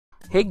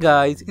Hey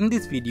guys, in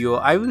this video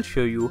I will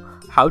show you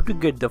how to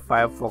get the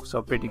Firefox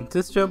operating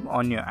system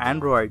on your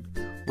Android.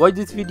 Watch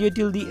this video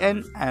till the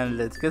end and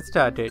let's get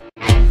started.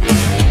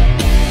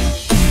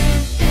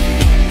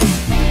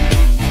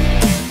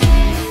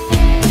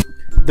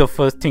 The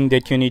first thing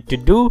that you need to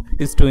do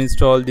is to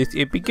install this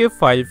APK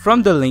file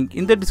from the link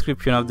in the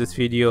description of this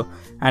video,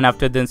 and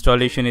after the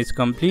installation is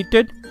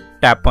completed,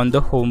 tap on the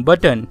home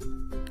button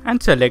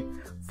and select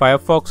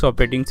Firefox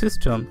operating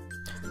system.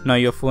 Now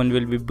your phone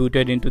will be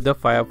booted into the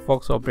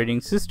Firefox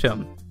operating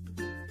system.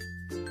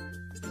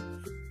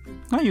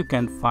 Now you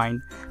can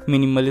find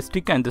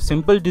minimalistic and the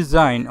simple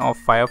design of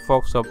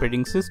Firefox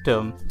operating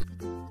system.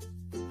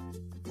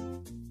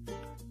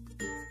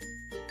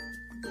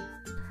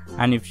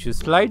 And if you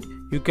slide,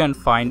 you can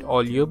find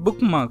all your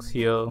bookmarks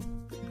here.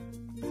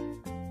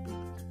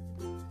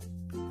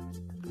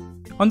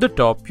 On the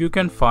top you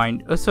can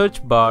find a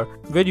search bar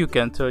where you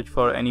can search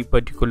for any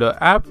particular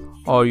app,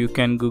 or you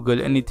can Google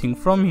anything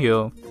from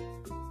here.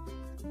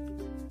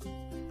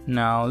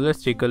 Now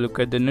let's take a look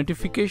at the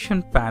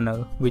notification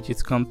panel, which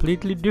is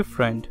completely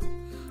different.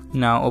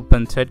 Now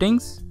open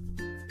settings.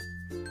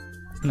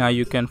 Now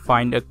you can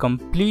find a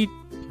complete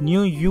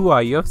new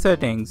UI of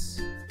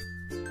settings.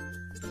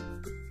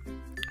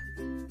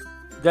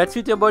 That's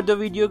it about the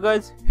video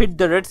guys. Hit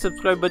the red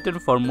subscribe button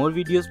for more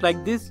videos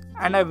like this,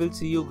 and I will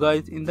see you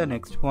guys in the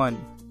next one.